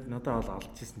надад бол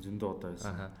алдчихсан зөндөө одоо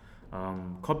байсан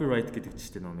copyright гэдэг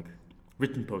чинь нэг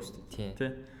written post тий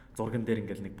зурган дээр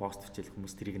ингээл нэг пост бичээл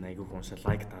хүмүүс тэрийг айгу уншаа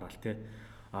лайк дараал тий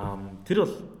тэр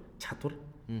бол чадвар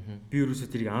би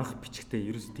ерөөсөө тэрийг анх бичгтээ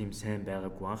ерөөсөө тийм сайн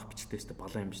байгаагүй анх бичгтээ өстө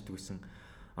балаа юм бичдэг гэсэн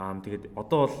тэгээд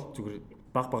одоо бол зүгээр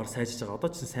багаар сайжиж байгаа одоо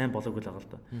ч сайн болоогүй л байгаа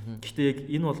л да гэхдээ яг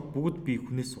энэ бол бүгд би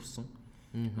хүнээс сурсан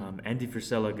Andy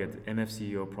Frisella гэдэг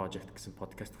MFCEO project гэсэн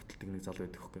подкаст хөтэлдэг нэг залуу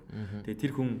байдаг хөөхгүй тэгээд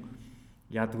тэр хүн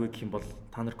яадаг вэ гэх юм бол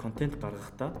та нар контент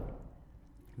гаргахдаа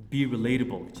be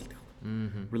relatable гэж хэлдэг.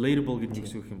 Relatable гэдэг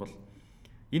нь юу юм бол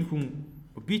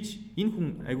энэ хүн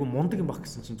айгу мундаг юм баг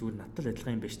гэсэн чинь зүгээр надтай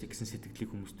адилхан юм байна штэ гэсэн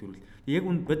сэтгэлийг хүмүүс төрүүл. Яг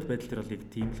үн бод байдал дээр бол яг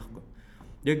тийм л байхгүй.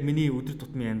 Яг миний өдөр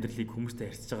тутмын амьдралыг хүмүүстэй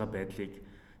харьцаж байгаа байдлыг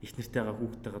их нэртэйгээ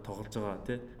хүүхдтэйгээ тоглож байгаа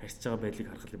тий харьцаж байгаа байдлыг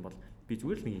харах юм бол би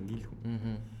зүгээр л нэг ингийн л хүн.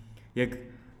 Яг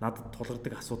надад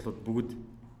тулгардаг асуудлууд бүгд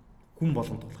хүн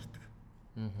болгон тулгардаг.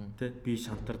 Тий би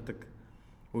шантардаг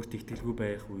өөртөө ихтгэлгүй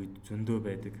байх үед зөндөө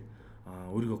байдаг.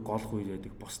 өөрийгөө голох үе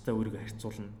байдаг, бусдаа өөрийгөө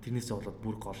харьцуулна. Тэрнээсээ болоод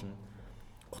бүр голно.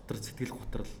 Готрол, сэтгэл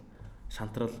готрол,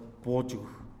 шантрал, бууж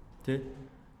өгөх, тий?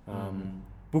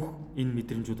 Бүх энэ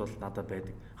мэдрэмжүүд бол надад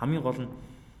байдаг. Хамгийн гол нь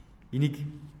энийг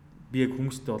би яг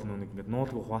хүмүүстэй бол нэг ингээд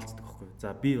нуулгүй хуваалцдаг байхгүй.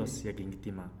 За би бас яг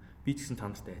ингэдэм юм аа. Би ч гэсэн та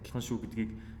нартай адилхан шүү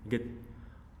гэдгийг ингээд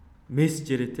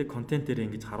мессежээрээ те контентээрээ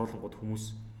ингэж харуулгууд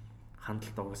хүмүүс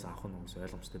хандлт аваас авах нь хүмүүс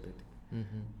ойлгомжтой байдаг.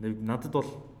 Надад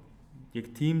бол яг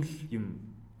тийм л юм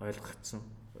ойлгогдсон.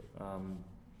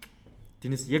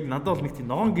 Тэрнээс яг надад бол нэг тийм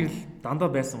ногоон гэрэл дандаа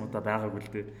байсан удаа байгаагүй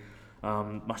л дээ.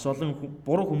 Маш олон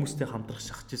буруу хүмүүстэй хамтрах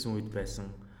шахажсэн үед байсан.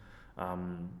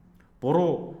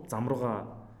 Буруу зам руугаа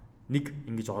нэг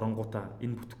ингэж оронгуудаа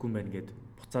энэ бүтэхгүй юм байна гэд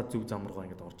буцаад зөв зам руугаа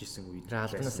ингэж орж исэн үед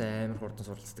алданаас амар хурдан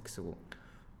суралцдаг гэсэн үг.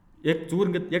 Яг зүгээр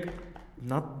ингэж яг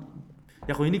над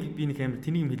яг гоо энийг би нэг амар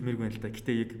тэнийг юм хэлмээргүй байна л да.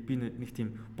 Гэтэ яг би нэг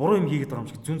тийм буруу юм хийгээд байгаа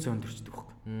юм шиг зүүн совинд төрчдөг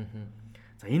байхгүй.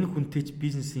 За энэ хүнтэй ч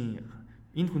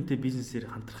энэ хүнтэй бизнесээр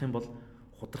хамтрах юм бол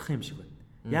худрах юм шиг байна.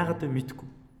 Яагаад вэ мэдэхгүй.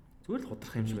 Зүгээр л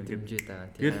худрах юм шиг байна хэмжээд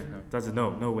байгаа.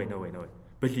 Тэгээд no way.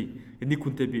 Боли. Нэг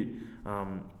хүнтэй би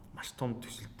маш том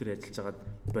төсөл дээр ажиллаж байгаад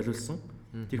болиулсан.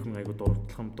 Тэр хүн айгу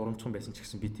дурамчхан байсан ч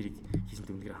гэсэн би тэрийг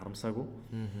хийсэнтэй үнэхээр харамсаагүй.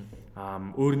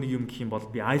 Өөр нэг юм гэх юм бол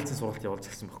би IELTS-ийн сургалт явуулж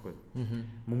гисэн байхгүй.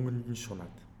 Мөнгөнд нь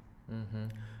шунаад.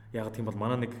 Яг тийм бол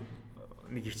манай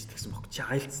нэг ихч тэгсэн байхгүй. Чи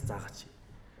IELTS заагач.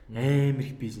 Амар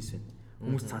их бизнес байна.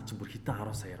 Хүмүүс цаа чинь бүр хитэн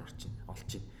 10 саяар олж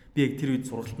байна. Би яг тэр үед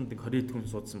сургалтанд нэг 20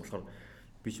 хүн суудсан болохоор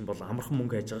би чинь бол амархан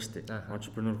мөнгө хайж байгаа шүү дээ.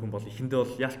 Энтрепренер хүн бол эхэндээ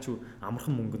бол ялч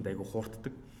амархан мөнгөнд айгу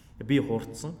хуурддаг. Би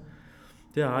хуурдсан.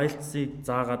 Тэгээ IELTS-ийг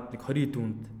заагаад нэг 20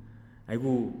 түнд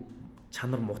айгу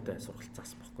чанар муутай сургалт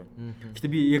заасан байхгүй.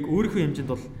 Гэтэ би яг өөрийнхөө хэмжээнд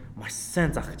бол маш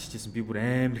сайн заах гэж хичээсэн. Би бүр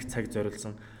амар их цаг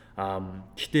зориулсан.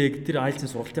 Гэтэ яг тэр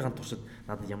IELTS-ийн сургалтын туршид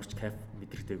надад ямар ч кайф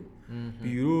мэдрэгдээгүй. Би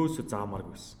ерөөсөө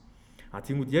заамааргүй байсан.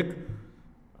 Тэгмүүд яг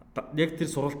тэр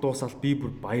сургалт дуусаад би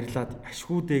бүр баярлаад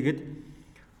ашгүйдээгээд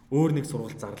өөр нэг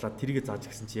сургалт зарлаад тэрийгэ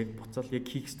зааж гисэн чи яг буцаал яг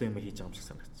хийх ёстой юм хийж байгаа юм шиг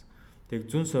санагдсан. Тэг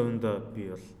зүүн совинд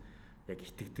би бол яг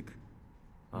итгэдэг.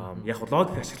 Яг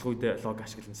логик ашиглах үедээ логик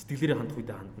ашиглана, сэтгэлээрээ хандах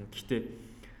үедээ хандна. Гэхдээ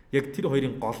яг тэр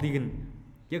хоёрын голыг нь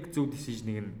яг зөв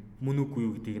decision-ыг нь мөн үгүй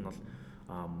юу гэдгийг нь бол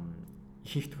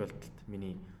ихэнх тохиолдолд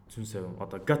миний зүүн совин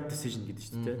одоо gut decision гэдэг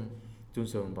чинь тийм зүүн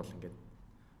совин бол ингээд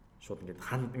шууд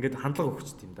ингээд хандлага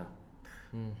өгч тийм да.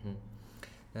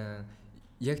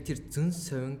 Яг тэр зүүн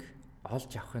совинг олж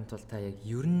авахын тулд та яг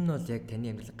ер нь бол яг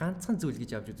таны амьдрал ганцхан зүйл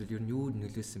гэж авч үзвэл ер нь юу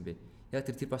нөлөөсөн бэ? Яг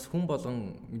тэр бас хүн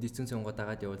болгон мэдээ зүүн совингоо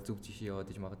дагаад явал зүг жишээ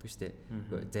яваад иж магадгүй шүү дээ.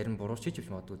 Зарим бурууч хийж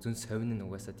магадгүй зүүн совин нь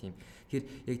угаасаа тийм.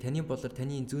 Тэгэхээр яг таны болоор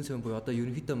таны зүүн совин буюу одоо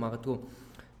ерөнхийдөө магадгүй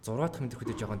 6 дахь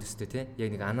мэдрэгтэй жоохон төстэй тийм. Яг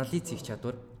нэг анализ хийх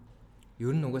чадвар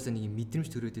ер нь угаасаа нэг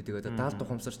мэдрэмж төрөөд идэг. Одоо даалт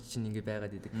ухамсарч чинь ингэ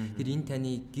байгаад идэг. Тэр энэ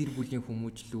таны гэр бүлийн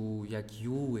хүмүүжлүү яг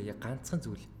юу вэ? Яг ганцхан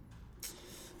зүйл.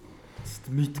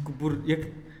 Мэдгүй бүр яг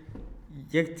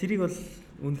тэрийг бол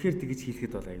үнэхээр тэгж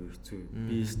хийлгэхэд бол аюу хэцүү.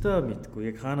 Би өстой мэдгүй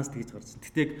яг хаанаас тэгж гарсан.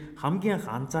 Гэтэ яг хамгийн анх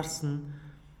анзаарсан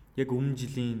яг өмнө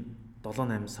жилийн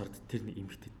 7-8 сард тэр нэг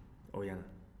эмэгтэй яана.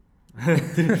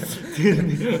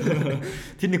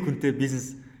 Тэр нэг хүнтэй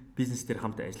бизнес дээр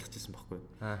хамт ажиллаж байсан байхгүй.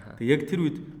 Тэг яг тэр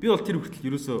үед би бол тэр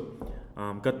хүртэл ерөөсөө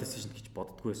gut decision гэж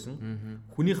боддгоо байсан.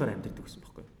 Хүнийхээр амьдэрдэг байсан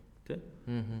байхгүй. Тэ?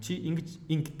 Чи ингэж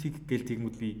тэг гэл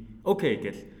тэгмүүд би окей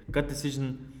гэл gut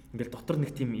decision ингээл дотор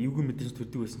нэг тийм эвгүй мэдээж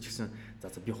төрдөг байсан ч гэсэн за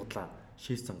би худлаа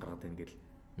шээсэн гаргаад байна гэл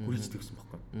гүрийждэг гэсэн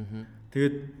байхгүй.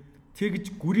 Тэгээд тэгж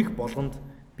гүрийх болгонд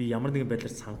би ямар нэгэн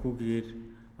байдлаар санхүүгээр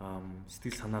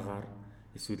сэтгэл санаагаар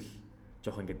эсвэл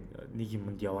жоох ингээд нэг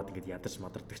юмд яваад ингээд ядарч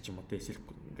мадардаг ч юм уу те эсвэл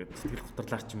ингээд сэтгэл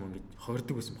готрлаар ч юм уу ингээд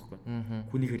хогордог байсан байхгүй.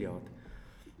 Хүнийхээр яваад.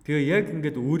 Тэгээ яг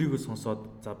ингээд өөрийгөө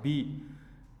сонсоод за би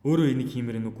өөрөө энийг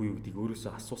хиймээр нүггүй юу гэдгийг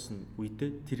өөрөөсөө асуусан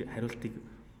үедээ тэр хариултыг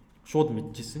шууд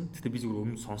мэдчихсэн. Гэхдээ би зүгээр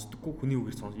өмнө сонсдоггүй хүний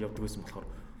үгээр явдаг байсан болохоор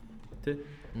тий.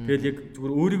 Тэгэл яг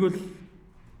зүгээр өөрийгөө л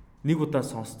нэг удаа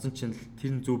сонсцсон чинь л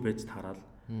тэр нь зөв байж таарал.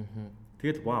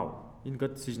 Тэгэл вау энэ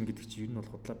gut decision гэдэг чинь ер нь бол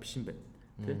худлаа биш юм байна.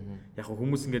 Тий. Яг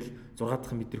хүмүүс ингээл 6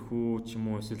 дахь мэдрэхүү ч юм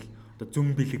уу эсвэл одоо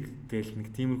зөм бэлэг гээл нэг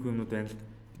тиймэрхүү юмнууд байна л.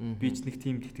 Би ч нэг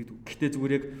тийм гэхдээ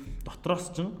зүгээр яг дотроос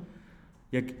ч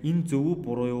яг энэ зөв үү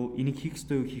буруу юу энийг хийх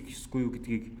ёстой юу хийх ёсгүй юу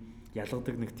гэдгийг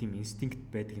ялгадаг нэг тийм инстинкт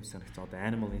байдаг юм санагцсан. Одоо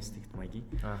animal instinct маягийн.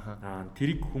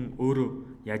 Тэрийг хүн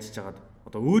өөрөө яаж чагаад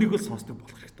одоо өөрийгөө л сонсдог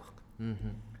болох хэрэгтэй байхгүй.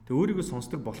 Тэгээ өөрийгөө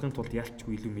сонсдог болохын тулд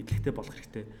ялчгүй илүү мэдлэгтэй болох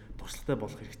хэрэгтэй, туршлагатай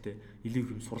болох хэрэгтэй, илүү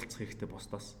их юм суралцах хэрэгтэй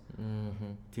босдоос.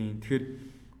 Тийм. Тэгэхээр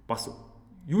бас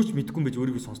юу ч мэдэхгүй байж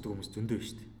өөрийгөө сонсдог хүмүүс зөндөө байна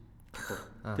шүү дээ.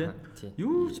 Тэ?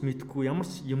 Юу ч мэдэхгүй, ямар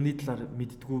ч юмны талаар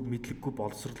мэддэггүй, мэдлэггүй,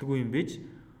 боловсралгүй юм байж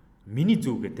миний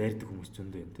зөв гэдээ дайрдаг хүмүүс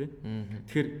зөндөө байна, тэ?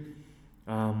 Тэгэхээр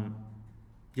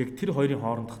яг тэр хоёрын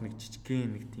хоорондох нэг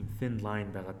жижигхэн нэг тийм thin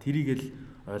line байгаа. Тэрийг л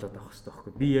ойлгоод авах хэрэгтэй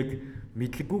байхгүй. Би яг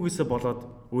мэдлэггүйгээсээ болоод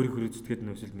өөрийнхөө үздэгэд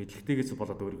нөө эсвэл мэдлэгтэйгээсээ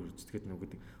болоод өөрийнхөө үздэгэд нөө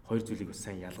гэдэг хоёр зүйлийг бас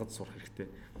сайн ялгаж сурах хэрэгтэй.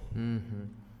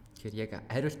 Тэгэхээр яг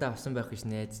хариултаа авсан байх гэж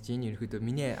найдаж байна. Ерөнхийдөө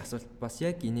миний асуулт бас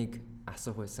яг энийг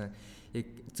асуух байсан. Яг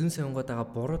зүүн сонгоод байгаа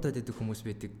буруудад идэх хүмүүс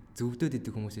байдаг, зөвдөөд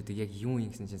идэх хүмүүс байдаг. Яг юу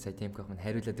юм гэсэн чинь сая Темках маань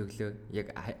хариулаад өглөө.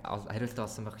 Яг хариултаа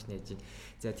олсон байх гэж найдаж байна.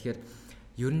 За тэгэхээр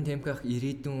ер нь Темках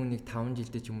ирээдүйн нэг 5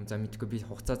 жилдээ ч юм уу за мэдгүй би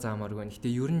хугацаа заамааргүй байна.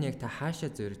 Гэтэ ер нь яг та хаашаа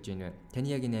зорж байна вэ?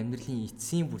 Таны яг энэ амьдралын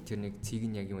эцсийн бүр тэр нэг цэг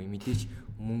нь яг юм мэдээж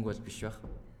мөнгө бол биш байх.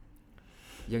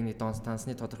 Яг нэг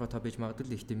тансны тодорхой тоо байж магадгүй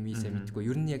л ихтэй мисээ мэдгүй.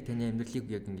 Ер нь яг таны амьдралыг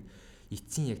яг ингэ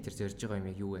эцсийн яг тэр зорж байгаа юм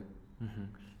яг юу вэ?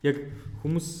 Яг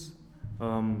хүмүүс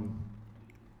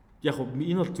яг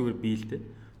энэ бол зүгээр бий л дээ.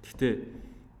 Гэхдээ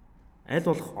аль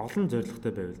болох олон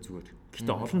зорилготой байвал зүгээр.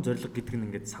 Гэхдээ олон зорилго гэдэг нь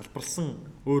ингээд салбарлсан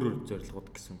өөр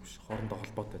зорилгод гэсэн үг ш. Хоорондоо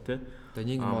холбоотой тий. Одоо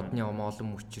нэг модны олон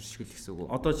мөчр шиг л гэсэн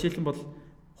үг. Одоо жишээлбэл бол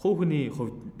хувь хүний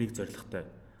хувьд нэг зорилготой,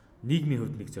 нийгмийн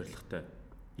хувьд нэг зорилготой,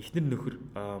 эхнэр нөхөр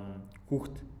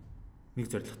хүүхэд нэг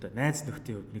зорилготой, найз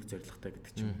нөхдийн хувьд нэг зорилготой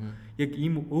гэдэг ч юм. Яг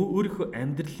ийм өөрийнхөө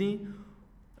амьдралын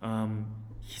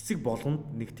хэсэг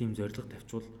болгонд нэг тийм зорилго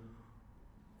тавьчвал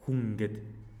хүн ингээд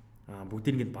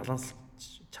бүгдийг ингээд баланс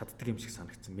чаддаг юм шиг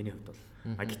санагдсан миний хувьд бол.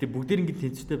 Гэхдээ бүгдээр ингээд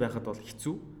тэнцвэртэй байхад бол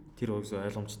хэцүү. Тэр үгээс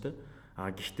ойлгомжтой.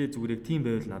 Гэхдээ зүгээр яг тийм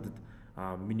байвал надад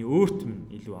миний өөрт минь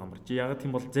илүү амарч. Яг тийм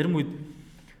бол зарим үед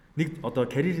нэг одоо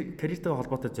карьертайгаа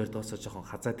холбоотой зорилгоосоо жоохон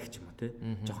хазаадаг ч юм уу те.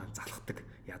 Жоохон залхдаг,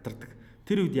 ядардаг.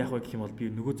 Тэр үед яах вэ гэх юм бол би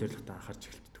нөгөө зорилготоо анхаарч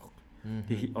эхэлдэг байхгүй.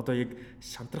 Тэгээ одоо яг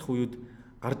шантрах үеуд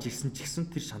гарч ирсэн ч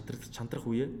гэсэн тэр шантрах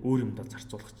үе өөр юмдаа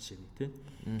зарцуулах жишээ нь тий.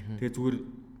 Тэгээ зүгээр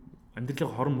амьдралын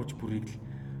хорон мөч бүрийг л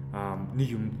нэг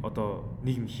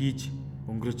юм хийж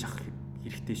өнгөрөөж авах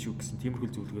хэрэгтэй шүү гэсэн тиймэрхүү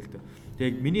зөвлөгөөлтэй.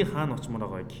 Тэгээ миний хаана очмоор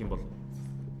байгаа гэх юм бол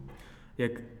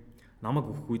яг намайг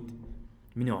өгөх үед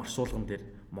миний оршуулган дээр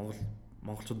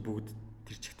монголчууд бүгд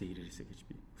тэр чигтээ ирээрээсэ гэж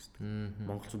би хүсдэг.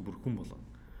 Монголчууд бүр хүн болгоо.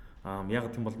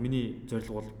 Яг тийм бол миний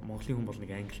зорилго бол Монголын хүн бол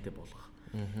нэг англитэй болгох.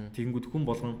 Тэгэнгүүт хүн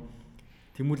болгон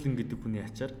Тэмүүлэн гэдэг хүний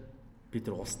ачаар бид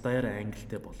нар улс даяараа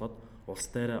англитэй болоод улс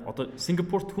даяараа одоо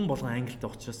Сингапурт хүн болгон англитэй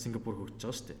учраас Сингапур хөгжиж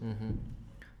байгаа шүү дээ.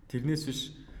 Тэрнээс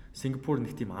биш Сингапур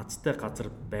нэг тийм азтай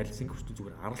газар байл Сингапурт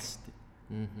зүгээр арал шүү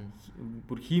дээ.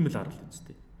 Бүр хиймэл арал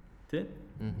үстэй. Тэ?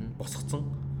 Босгоцсон.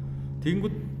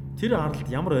 Тэгэнгүүт тэр аралд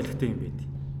ямар ойлгохтой юм бэ?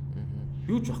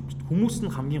 Юу ч байхгүй. Хүмүүс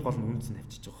нь хамгийн гол нь үн цэн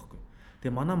авчиж байгаа байхгүй.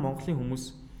 Тэгээ манай Монголын хүмүүс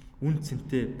үн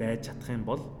цэнтэй байж чадах юм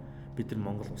бол бид нар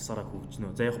Монгол улсаараа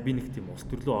хөгжнө. За яг би нэг тийм улс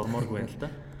төрлөө ормооргүй байна л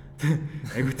да.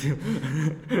 Айгу тийм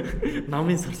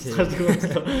намын сурцгааж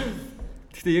байгаа.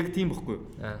 Гэхдээ яг тийм бохгүй.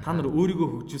 Та нар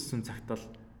өөрийгөө хөгжүүлсэн цагт л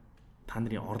та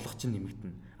нарын орлого чинь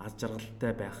нэмэгдэнэ. Аз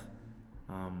жаргалтай байх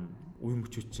үе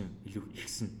мөчүүд чинь илүү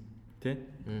ихсэн. Тэ?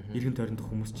 Иргэн тойронд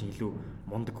хүмүүс чинь илүү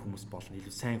мундаг хүмүүс болно,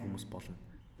 илүү сайн хүмүүс болно.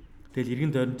 Тэгэл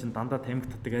иргэн тойронд чинь дандаа тамхи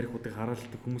татдаг, арх удаг,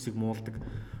 хараалдаг, хүмүүсийг муулдаг,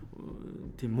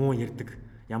 тийм муу ярьдаг,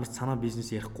 ямар ч санаа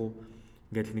бизнес ярихгүй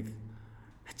ингээл нэг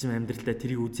хачим амьдралдаа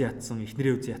тэрийг үзий ятсан,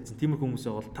 эхнэрээ үзий ятсан тиймэрхүү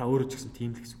хүмүүсээ бол та өөрөө ч гэсэн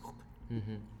тийм л гэсэн үг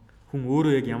байхгүй. Хүн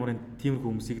өөрөө яг ямар тиймэрхүү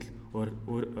хүмүүсийг л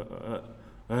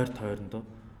ойр тойрондоо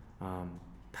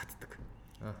татдаг.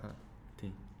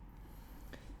 Тийм.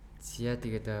 За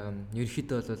тэгээд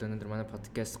ерөнхийдөө бол өнөөдөр манай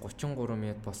подкаст 33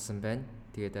 минут болсон байна.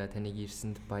 Тэгээд таныг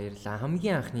ирсэнд баярлалаа.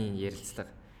 Хамгийн анхны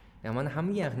ярилцлага. Манай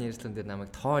хамгийн анхны ярилцлаган дээр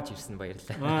намайг тоож ирсэн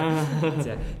баярлалаа.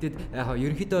 За тэгэд яг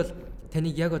ерөнхийдөө бол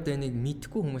таныг яг одоо энийг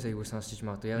мэдгүй хүмүүс аягүй сонсож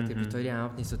магадгүй. Яг тэр Викторийн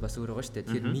аавнысуд бас өөр байгаа шүү дээ.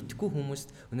 Тэгэхээр мэдгүй хүмүүст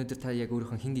өнөөдөр та яг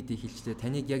өөрийнхөө хин гэдгийг хэлчихлээ.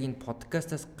 Таныг яг энэ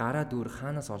подкастаас гараад өөр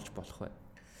хаанаас олж болох вэ?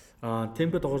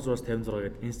 Темка дугаар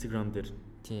 656 гэдэг Instagram дээр.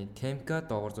 Тийм, Темка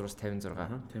дугаар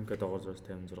 656. Темка дугаар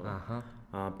 656.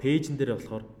 Пэйжн дээр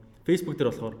болохоор Facebook дээр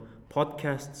болохоор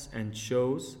Podcasts and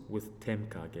Shows with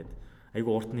Temka гэдэг. Айгу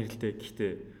урт нэрлэлтэй.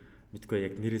 Гэхдээ мэдгүй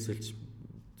яг нэрээс үлж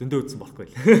зөндөө үтсэн болохгүй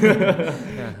л.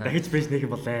 Дахиж пэйж нэг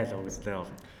юм болоо л үгүйсэлээ.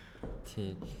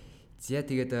 Тийм. За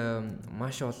тэгээд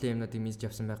маш олон юмнуудыг мэдж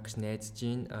авсан байх гэж найдаж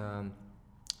байна.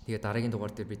 Тэгээд дараагийн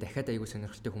дугаар дээр би дахиад айгу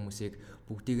сонирхолтой хүмүүсийг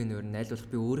бүгдийг нь өөр найлуулах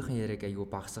би өөрийнхөө яриаг айгу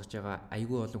багасгаж байгаа.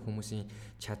 Айгу олон хүмүүсийн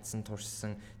чадсан,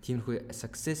 туршсан тиймэрхүү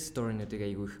success story-нуудыг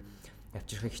айгу их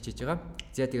авчрахыг хичээж байгаа.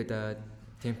 За тэгээд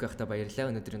Темкахта баярлалаа.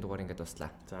 Өнөөдрийн дугаар ингээд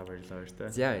дуслаа. За баярлалаа.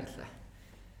 За баярлалаа.